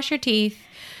way across your teeth.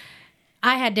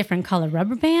 I had different color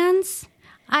rubber bands.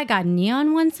 I got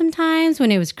neon ones sometimes when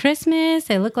it was Christmas.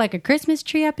 They looked like a Christmas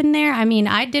tree up in there.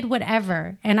 I did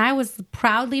whatever. And I was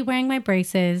proudly wearing my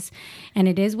braces. And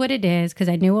it is what it is because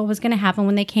I knew what was going to happen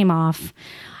when they came off.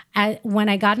 When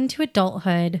I got into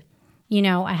adulthood,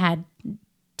 I had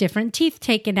different teeth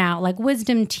taken out, like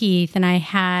wisdom teeth, and I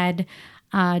had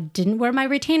didn't wear my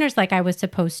retainers like I was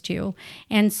supposed to.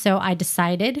 And so I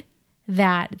decided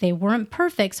that they weren't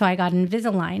perfect, so I got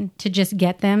Invisalign to just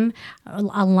get them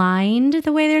aligned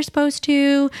the way they're supposed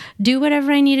to, do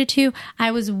whatever I needed to.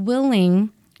 I was willing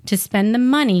to spend the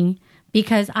money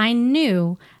because I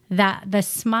knew that the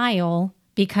smile,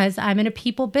 because I'm in a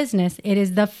people business, it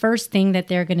is the first thing that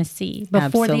they're going to see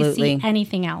before they see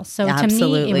anything else. So to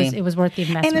me, it was worth the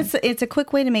investment. And it's a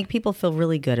quick way to make people feel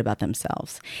really good about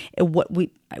themselves.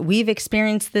 We've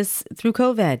experienced this through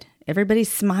COVID.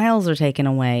 Everybody's smiles are taken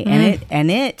away,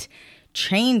 and it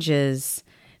changes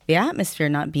the atmosphere.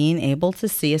 Not being able to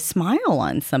see a smile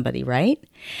on somebody, right?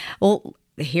 Well,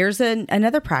 here's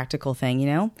another practical thing.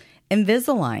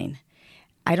 Invisalign.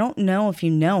 I don't know if you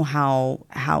know how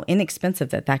inexpensive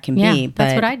that can Yeah, be.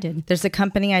 that's but what I did. There's a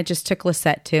company I just took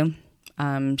Lisette to.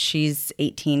 She's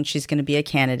 18. She's going to be a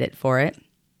candidate for it.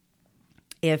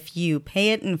 If you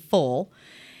pay it in full,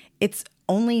 it's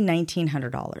only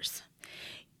 $1,900.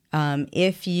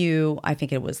 I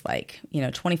think it was like,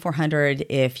 $2,400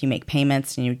 if you make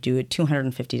payments and you do a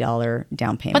 $250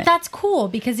 down payment. But that's cool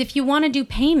because if you want to do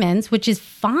payments, which is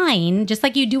fine, just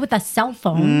like you do with a cell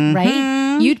phone,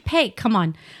 right? You'd pay. Come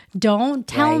on. Don't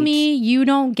tell me you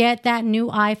don't get that new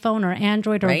iPhone or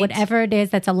Android or whatever it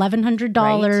is that's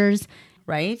 $1,100.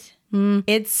 Right?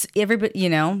 It's everybody,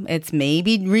 it's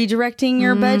maybe redirecting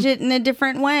your budget in a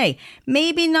different way.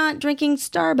 Maybe not drinking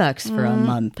Starbucks for a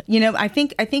month. I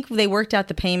think they worked out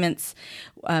the payments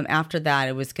after that.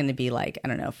 It was going to be like, I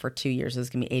don't know, for 2 years, it was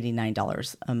going to be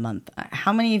 $89 a month.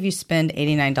 How many of you spend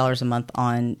 $89 a month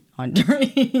on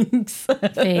drinks?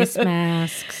 Face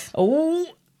masks.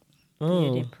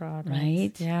 Beauty products.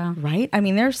 Right. Yeah. Right. I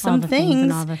mean, there's some all the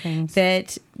things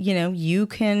that, you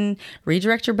can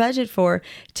redirect your budget for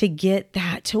to get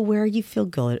that to where you feel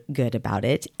good about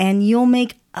it. And you'll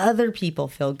make other people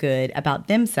feel good about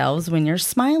themselves when you're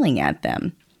smiling at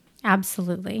them.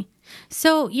 Absolutely.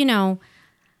 So,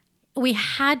 we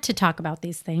had to talk about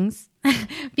these things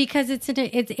because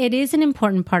it is an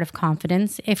important part of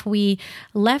confidence. If we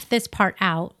left this part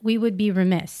out, we would be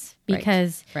remiss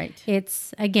because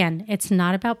it's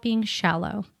not about being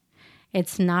shallow.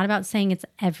 It's not about saying it's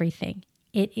everything.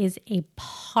 It is a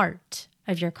part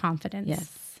of your confidence.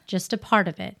 Yes. Just a part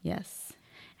of it. Yes.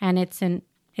 And it's an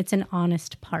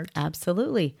honest part.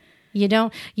 Absolutely. You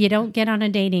don't get on a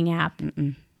dating app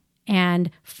and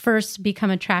first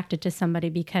become attracted to somebody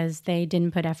because they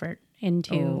didn't put effort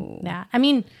into that. I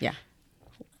mean,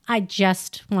 I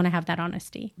just want to have that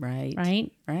honesty. Right.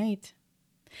 Right.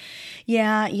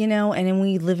 Yeah, and then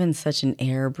we live in such an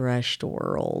airbrushed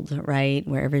world, right?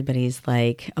 Where everybody's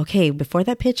like, okay, before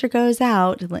that picture goes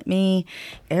out, let me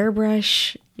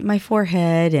airbrush my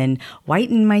forehead and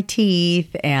whiten my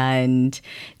teeth and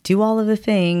do all of the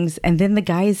things. And then the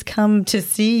guys come to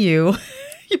see you.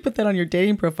 You put that on your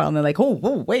dating profile and they're like,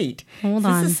 oh, wait, hold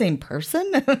on. Is this the same person?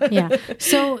 Yeah.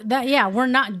 So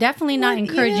we're definitely not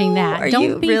encouraging that.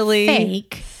 Don't be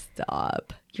fake.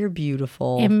 Stop. You're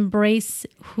beautiful. Embrace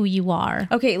who you are.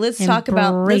 Okay, let's talk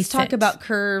about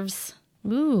curves.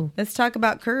 Ooh. Let's talk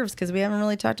about curves because we haven't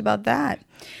really talked about that.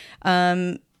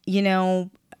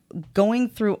 Going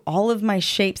through all of my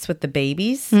shapes with the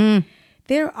babies,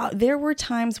 there were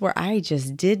times where I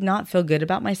just did not feel good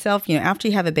about myself. After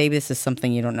you have a baby, this is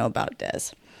something you don't know about,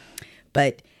 Des.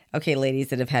 But okay, ladies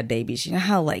that have had babies, you know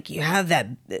how you have that,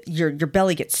 your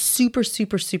belly gets super,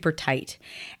 super, super tight.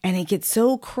 And it gets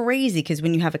so crazy because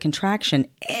when you have a contraction,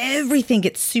 everything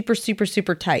gets super, super,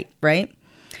 super tight, right?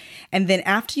 And then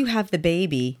after you have the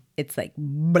baby, it's like,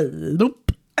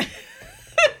 bloop.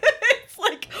 It's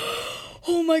like,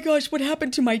 oh my gosh, what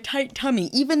happened to my tight tummy?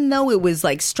 Even though it was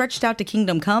stretched out to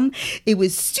kingdom come, it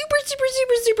was super, super,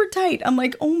 super, super tight. I'm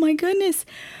like, oh my goodness.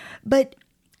 But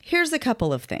here's a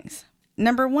couple of things.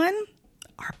 Number one,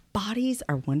 our bodies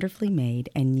are wonderfully made,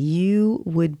 and you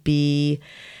would be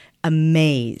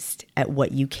amazed at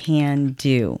what you can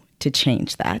do to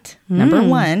change that. Number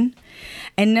one.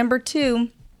 And number two,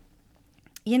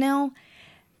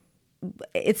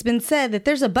 it's been said that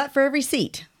there's a butt for every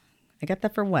seat. I got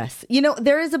that from Wes.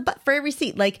 There is a butt for every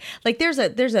seat. Like there's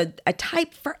a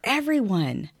type for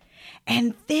everyone.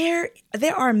 And there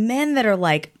are men that are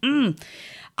like,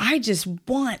 I just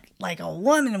want a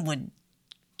woman with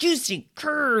juicy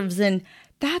curves. And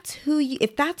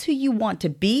if that's who you want to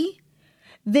be,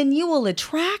 then you will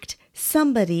attract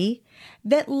somebody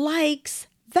that likes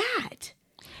that.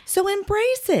 So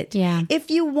embrace it. Yeah. If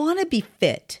you want to be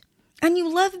fit and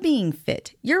you love being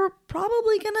fit, you're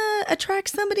probably going to attract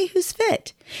somebody who's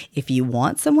fit. If you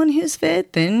want someone who's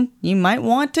fit, then you might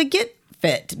want to get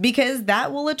fit because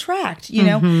that will attract,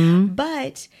 know.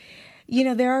 But,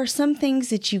 there are some things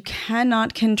that you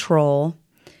cannot control.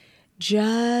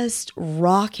 Just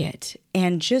rock it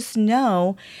and just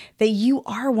know that you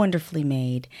are wonderfully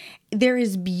made. There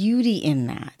is beauty in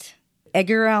that.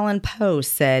 Edgar Allan Poe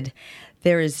said,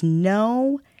 there is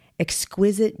no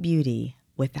exquisite beauty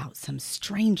without some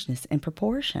strangeness and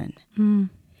proportion.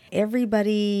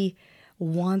 Everybody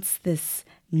wants this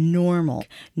normal.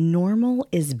 Normal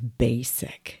is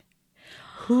basic.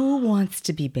 Who wants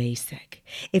to be basic?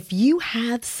 If you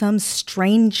have some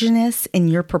strangeness in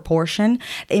your proportion,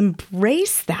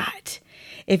 embrace that.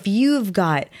 If you've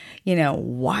got,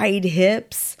 wide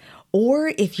hips, or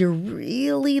if you're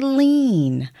really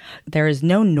lean, there is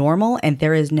no normal and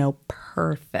there is no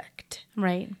perfect.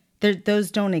 Right. Those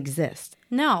don't exist.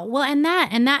 No. Well, and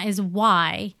that is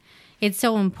why it's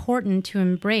so important to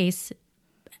embrace,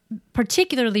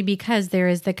 particularly because there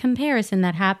is the comparison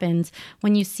that happens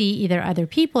when you see either other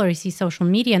people or you see social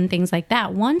media and things like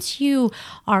that. Once you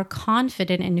are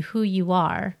confident in who you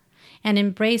are and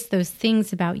embrace those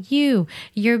things about you,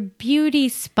 your beauty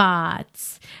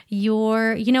spots,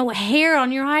 your, hair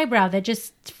on your eyebrow that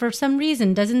just for some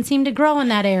reason doesn't seem to grow in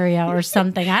that area or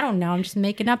something. I don't know. I'm just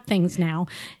making up things now.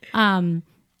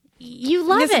 You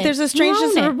love it. There's a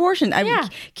strangeness of proportion. Yeah.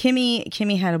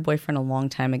 Kimmy had a boyfriend a long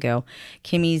time ago.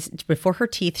 Before her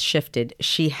teeth shifted,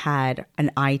 she had an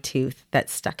eye tooth that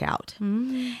stuck out.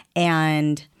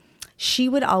 And she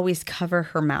would always cover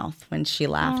her mouth when she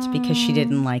laughed because she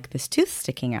didn't like this tooth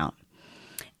sticking out.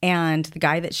 And the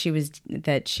guy that she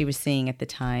was seeing at the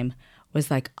time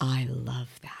was like, I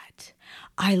love that.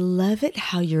 I love it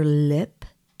how your lip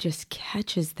just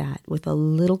catches that with a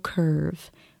little curve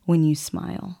when you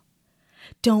smile.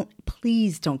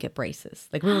 Please don't get braces.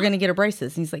 Like, we were going to get her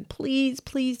braces. And he's like, please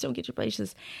don't get your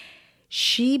braces.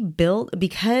 She built,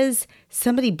 because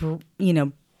somebody,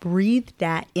 breathed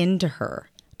that into her,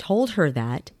 told her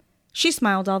that, she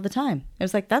smiled all the time. It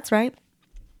was like, that's right.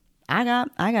 I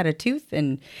got a tooth.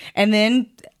 And then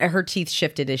her teeth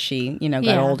shifted as she,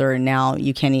 got older. And now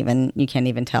you can't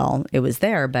even tell it was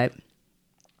there. But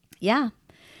yeah.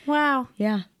 Wow.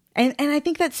 Yeah. And I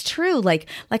think that's true. Like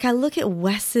I look at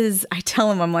Wes's, I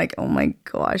tell him, I'm like, oh my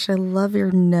gosh, I love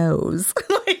your nose.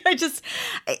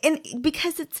 And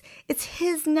because it's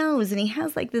his nose and he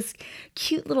has like this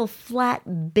cute little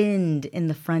flat bend in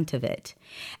the front of it.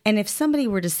 And if somebody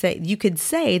were to say, you could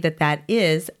say that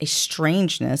is a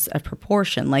strangeness of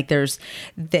proportion. Like there's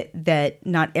that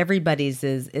not everybody's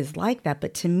is like that.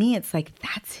 But to me, it's like,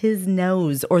 that's his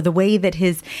nose, or the way that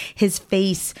his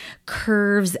face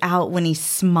curves out when he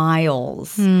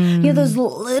smiles. Those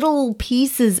little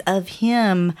pieces of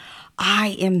him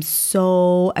I am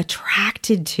so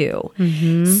attracted to.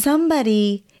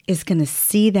 Somebody is going to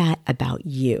see that about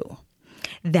you.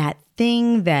 That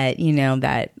thing that,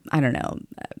 that, I don't know,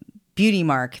 beauty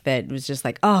mark that was just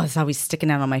like, oh, it's always sticking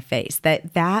out on my face.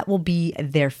 That will be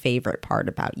their favorite part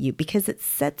about you because it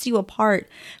sets you apart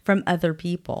from other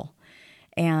people.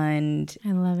 And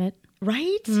I love it.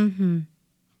 Right?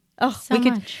 Oh, so we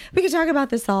could talk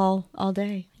about this all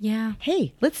day. Yeah.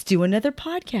 Hey, let's do another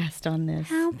podcast on this.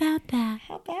 How about that?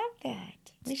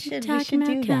 We should about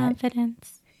do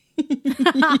confidence.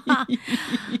 Oh,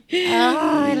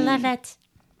 I love it.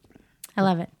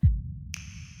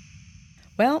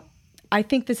 Well, I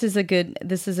think this is a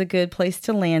good place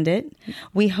to land it.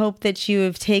 We hope that you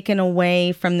have taken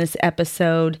away from this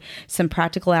episode some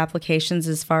practical applications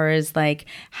as far as like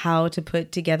how to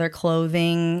put together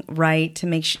clothing right to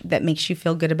that makes you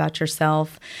feel good about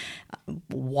yourself.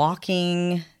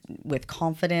 Walking with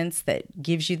confidence that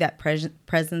gives you that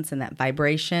presence and that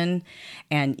vibration,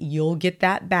 and you'll get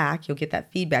that back. You'll get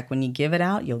that feedback when you give it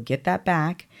out. You'll get that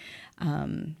back.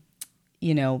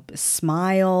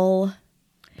 Smile.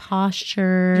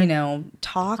 Posture,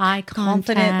 talk eye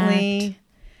confidently,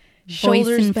 voice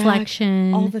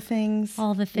inflection, back, all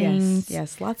the things.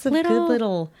 Yes, lots of good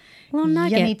little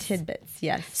nuggets. Yummy tidbits.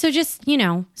 Yes. So just,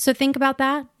 so think about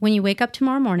that when you wake up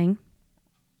tomorrow morning.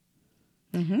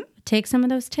 Take some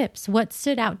of those tips. What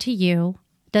stood out to you?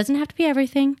 Doesn't have to be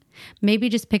everything. Maybe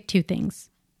just pick 2 things.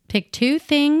 Pick 2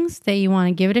 things that you want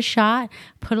to give it a shot,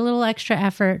 put a little extra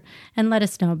effort, and let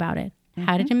us know about it.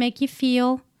 How did it make you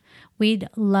feel? We'd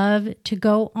love to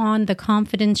go on the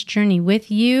confidence journey with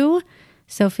you.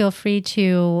 So feel free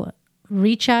to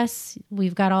reach us.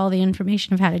 We've got all the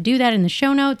information of how to do that in the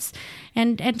show notes.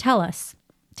 And tell us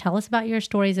about your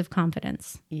stories of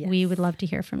confidence. Yes. We would love to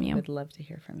hear from you. Would love to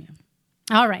hear from you.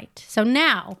 All right. So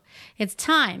now it's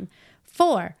time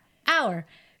for our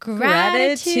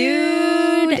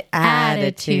gratitude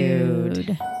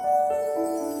attitude.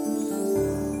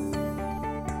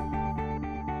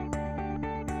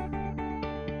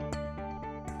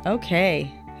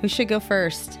 Okay, who should go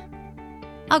first?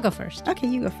 I'll go first. Okay,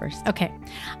 you go first. Okay.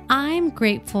 I'm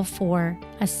grateful for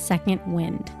a second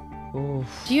wind. Oof.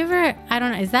 Do you ever, I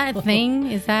don't know, is that a thing?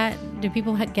 Do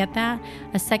people get that?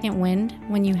 A second wind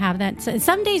when you have that? So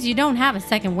some days you don't have a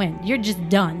second wind. You're just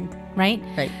done, right?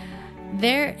 Right.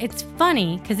 It's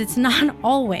funny because it's not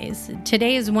always.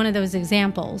 Today is one of those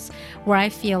examples where I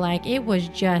feel like it was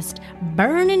just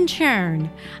burn and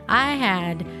churn.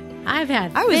 I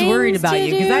was worried about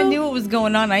you because I knew what was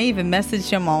going on. I even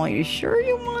messaged him all, are you sure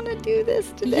you want to do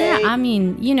this today? Yeah, I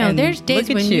mean, there's days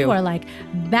when you are like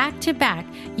back to back.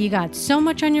 You got so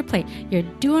much on your plate. You're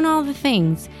doing all the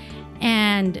things.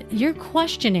 and you're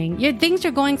questioning. Things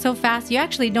are going so fast, you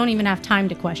actually don't even have time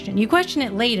to question. You question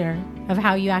it later of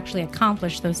how you actually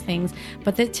accomplish those things.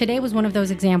 But today was one of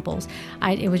those examples.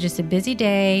 It was just a busy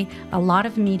day, a lot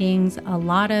of meetings, a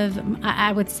lot of,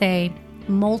 I would say,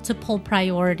 multiple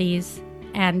priorities,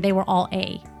 and they were all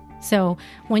A. So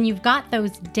when you've got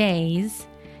those days,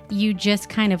 you just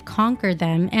kind of conquer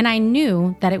them. And I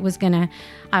knew that I was gonna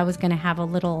have a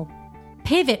little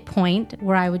pivot point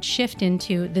where I would shift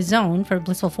into the zone for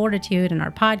Blissful Fortitude and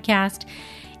our podcast.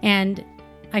 And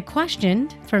I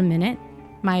questioned for a minute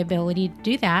my ability to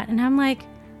do that. And I'm like,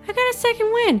 I got a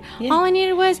second win. Yeah. All I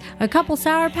needed was a couple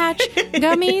Sour Patch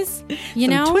gummies,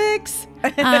 Some Twix,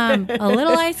 a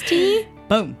little iced tea.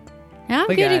 Boom. And I'm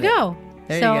good to go.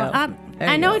 There you go.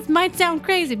 I know it might sound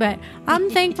crazy, but I'm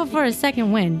thankful for a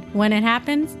second win. When it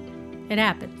happens, it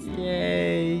happens.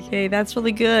 Yay. Hey, that's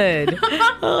really good.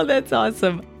 Oh, that's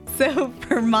awesome. So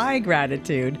for my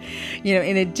gratitude,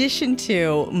 in addition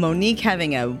to Monique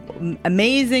having an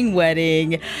amazing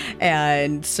wedding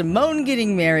and Simone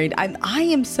getting married, I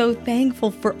am so thankful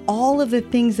for all of the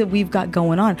things that we've got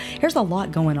going on. There's a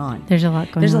lot going on. There's a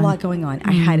lot going on.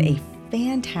 I had a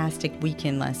fantastic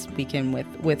weekend last weekend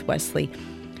with Wesley.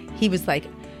 He was like,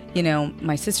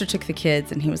 my sister took the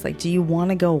kids and he was like, do you want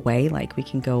to go away? Like, we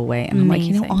can go away. And I'm like,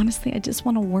 honestly, I just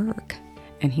want to work.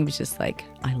 And he was just like,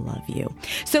 I love you.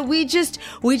 So we just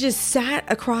sat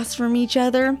across from each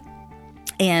other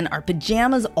and our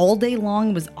pajamas all day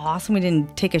long. It was awesome. We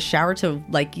didn't take a shower till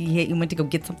he went to go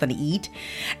get something to eat.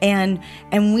 And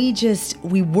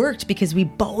we worked because we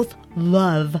both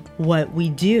love what we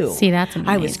do. See, that's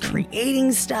amazing. I was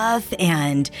creating stuff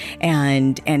and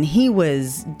he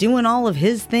was doing all of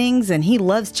his things, and he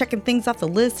loves checking things off the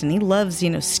list, and he loves,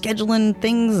 scheduling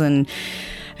things, and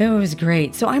it was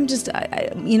great. So I'm just,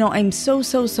 I'm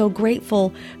so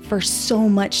grateful for so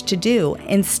much to do.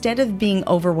 Instead of being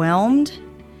overwhelmed,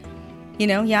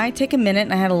 I take a minute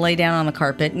and I had to lay down on the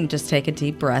carpet and just take a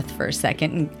deep breath for a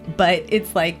second. But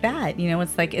it's like that,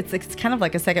 it's like, it's kind of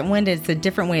like a second wind. It's a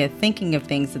different way of thinking of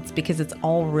things. It's because it's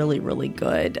all really, really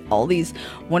good. All these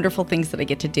wonderful things that I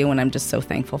get to do, and I'm just so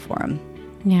thankful for them.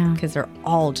 Yeah. Because they're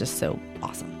all just so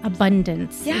awesome.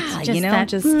 Abundance. Yeah.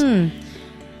 It's just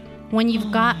when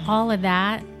you've got all of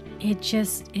that,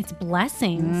 it's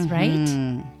blessings,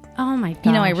 right? Oh my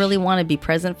gosh. I really want to be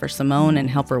present for Simone and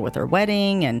help her with her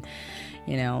wedding, and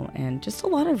and just a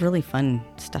lot of really fun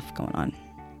stuff going on.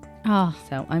 Oh,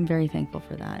 so I'm very thankful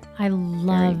for that. I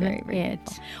love very, very it.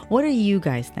 Thankful. What are you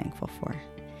guys thankful for?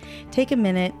 Take a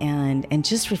minute and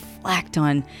just reflect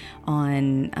on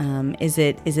is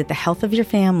it the health of your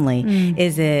family?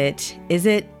 Is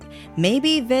it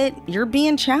maybe that you're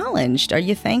being challenged? Are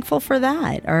you thankful for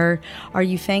that? Or are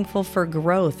you thankful for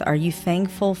growth? Are you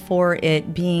thankful for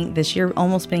it being this year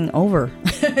almost being over?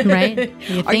 Right?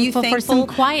 Are you thankful for some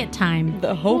quiet time?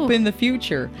 The hope in the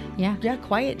future. Yeah. Yeah,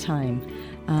 quiet time.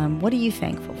 What are you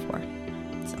thankful for?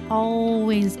 It's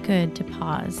always good to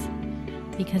pause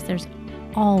because there's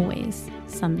always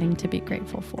something to be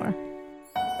grateful for.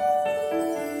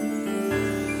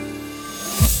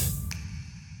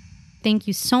 Thank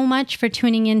you so much for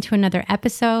tuning in to another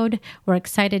episode. We're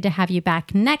excited to have you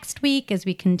back next week as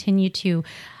we continue to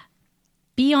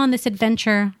be on this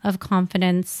adventure of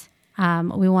confidence.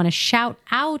 We want to shout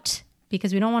out,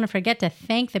 because we don't want to forget to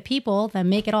thank the people that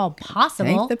make it all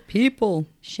possible. Thank the people.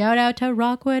 Shout out to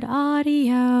Rockwood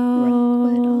Audio.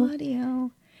 Rockwood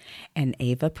Audio. And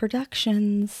Ava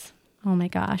Productions. Oh my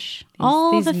gosh.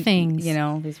 All the things. We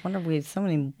have so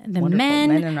many the wonderful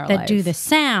men in our that lives. do the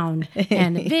sound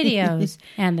and the videos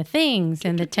and the things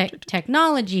and the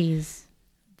technologies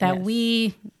that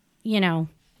we,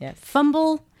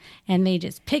 fumble, and they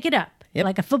just pick it up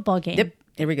like a football game. Yep.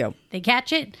 Here we go. They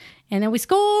catch it, and then we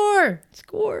score.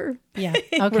 Yeah.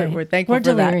 Okay. We're thankful for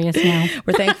delirious that. Now.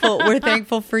 We're thankful. We're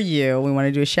thankful for you. We want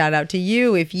to do a shout out to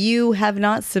you. If you have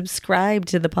not subscribed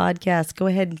to the podcast, go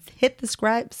ahead and hit the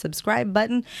subscribe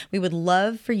button. We would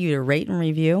love for you to rate and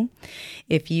review.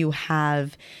 If you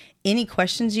have any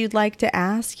questions you'd like to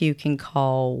ask, you can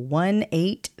call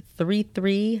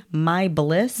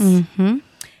 1-833-MY-BLISS,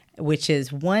 which is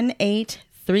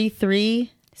 1-833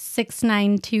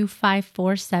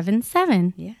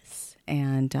 692-5477. Yes.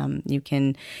 And you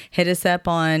can hit us up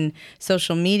on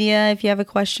social media if you have a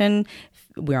question.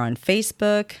 We're on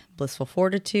Facebook. Blissful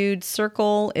Fortitude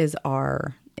Circle is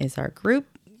our group.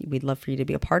 We'd love for you to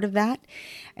be a part of that.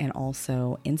 And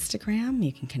also Instagram.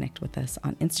 You can connect with us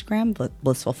on Instagram,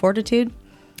 Blissful Fortitude.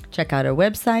 Check out our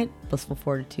website,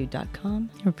 blissfulfortitude.com.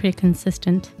 We're pretty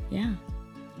consistent. Yeah.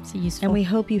 It's useful. And we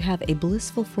hope you have a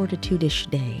blissful fortitude-ish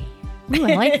day. Ooh,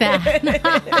 I like that.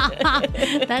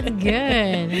 That's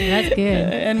good. That's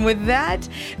good. And with that,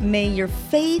 may your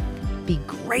faith be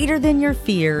greater than your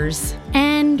fears.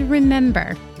 And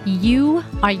remember, you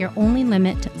are your only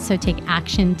limit, so take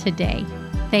action today.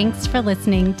 Thanks for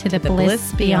listening to the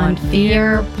Bliss Beyond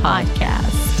Fear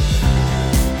podcast.